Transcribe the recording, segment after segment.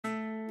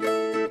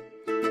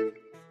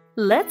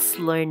Let's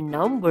learn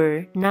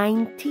number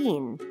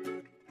 19.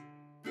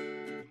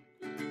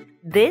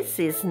 This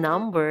is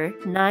number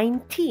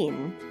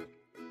 19.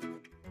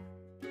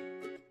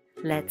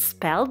 Let's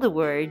spell the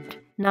word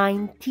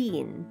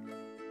 19.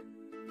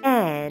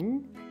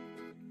 N-I-N-E-T-E-E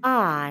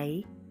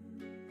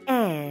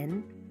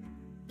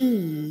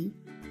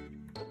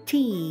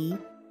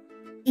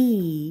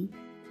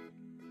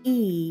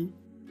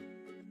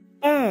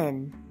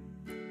N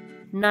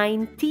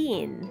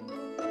 19.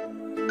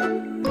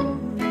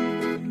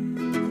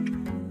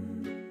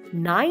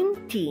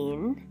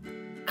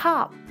 19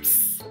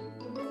 cups.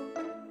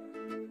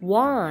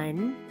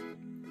 1,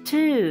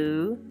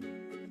 2,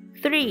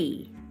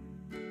 3,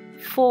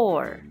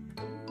 4,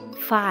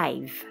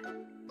 5,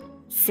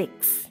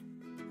 6,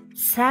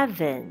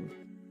 7,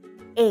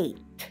 8,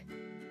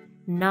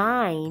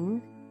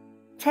 9,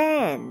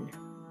 10,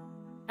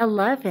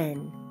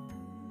 11,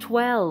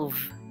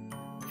 12,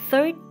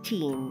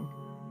 13,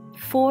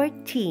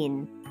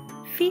 14,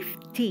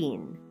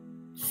 15,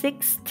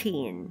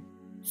 16,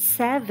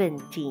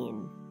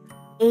 17,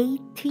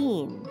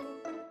 18,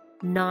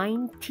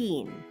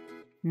 19.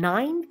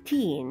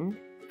 19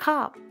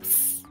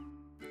 cups.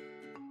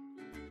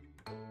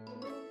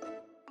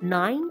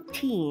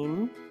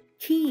 19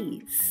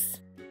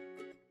 keys.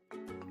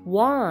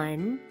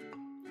 1,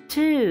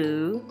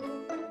 2,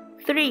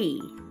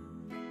 3,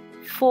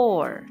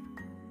 4,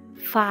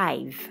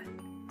 5,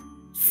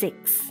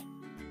 6,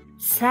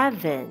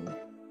 7,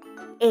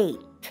 8,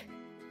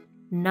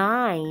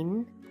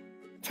 9,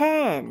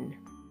 10,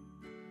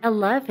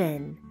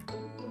 11,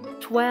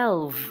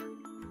 12,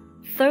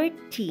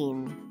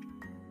 13,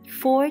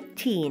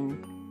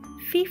 14,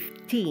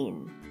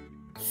 15,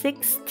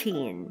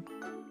 16,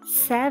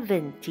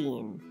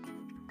 17,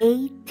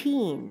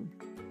 18,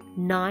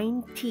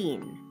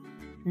 19.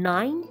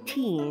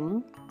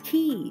 19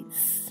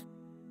 keys.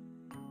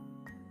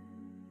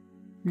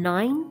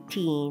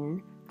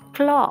 19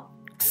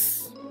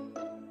 clocks.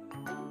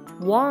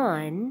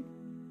 1,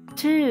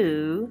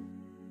 2,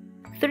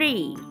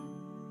 3,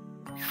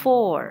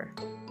 4,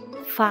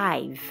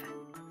 5,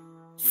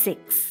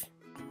 6,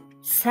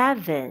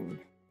 7,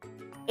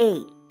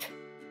 8,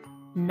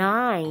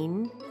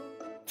 9,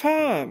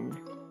 10,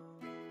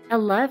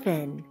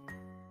 11,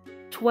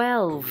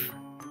 12,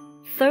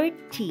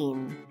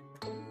 13,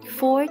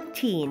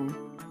 14,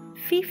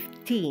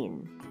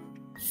 15,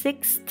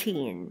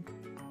 16,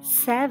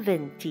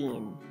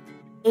 17,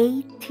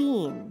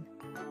 18,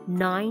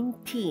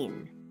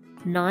 19.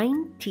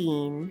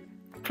 19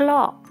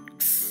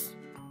 clocks.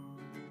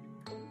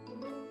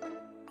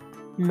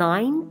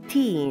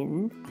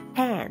 19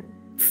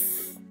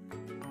 pants.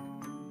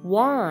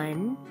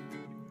 1,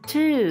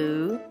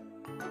 2,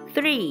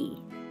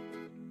 3,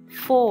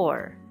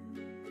 4,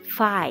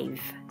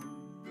 5,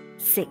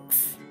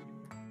 6,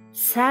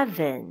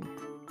 7,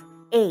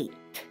 8,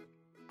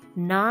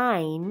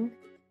 9,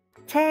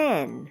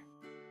 10,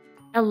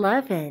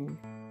 11,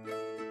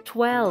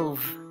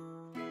 12,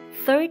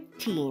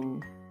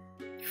 13,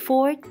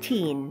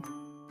 14,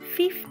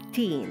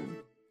 15,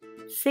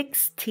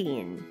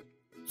 16,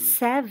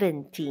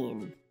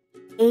 17,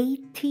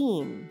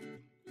 18,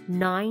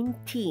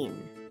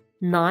 19.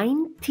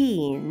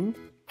 19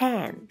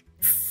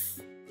 pants.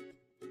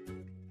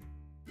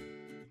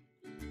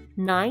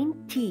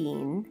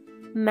 19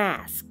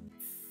 masks.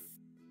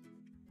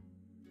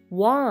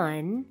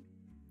 1,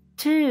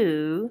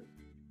 2,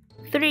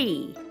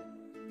 3,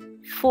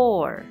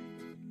 4,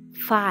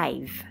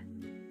 5,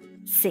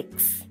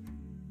 6,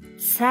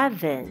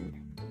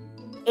 7,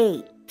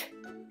 8,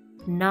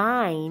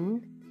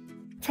 9,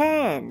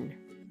 10,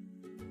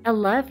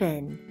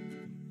 11,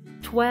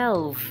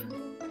 12,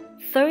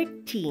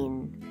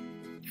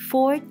 13,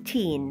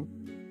 14,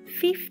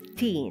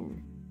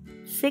 15,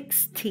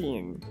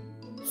 16,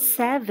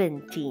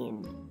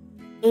 17,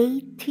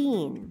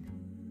 18,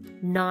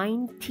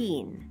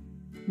 19.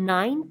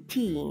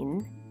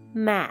 19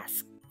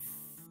 masks.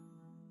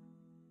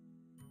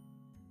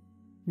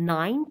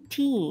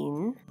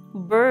 19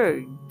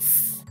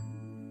 birds.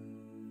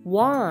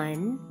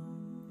 1,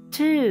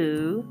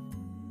 2,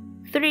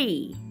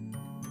 3,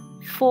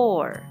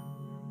 4,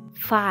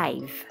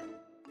 5,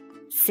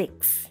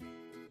 6,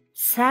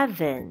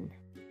 7,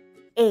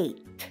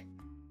 8,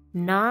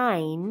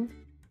 9,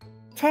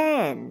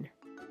 10,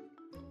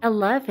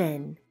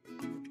 11,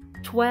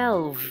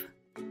 12,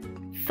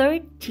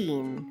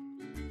 13,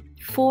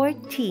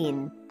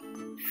 14,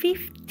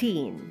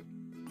 15,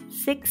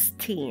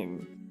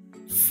 16,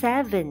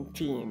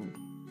 17,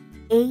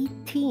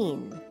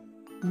 18,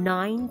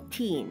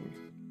 19.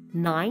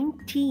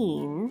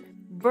 19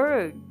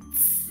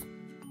 birds.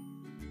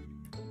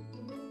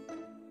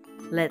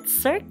 Let's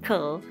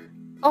circle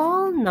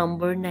all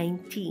number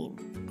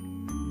 19.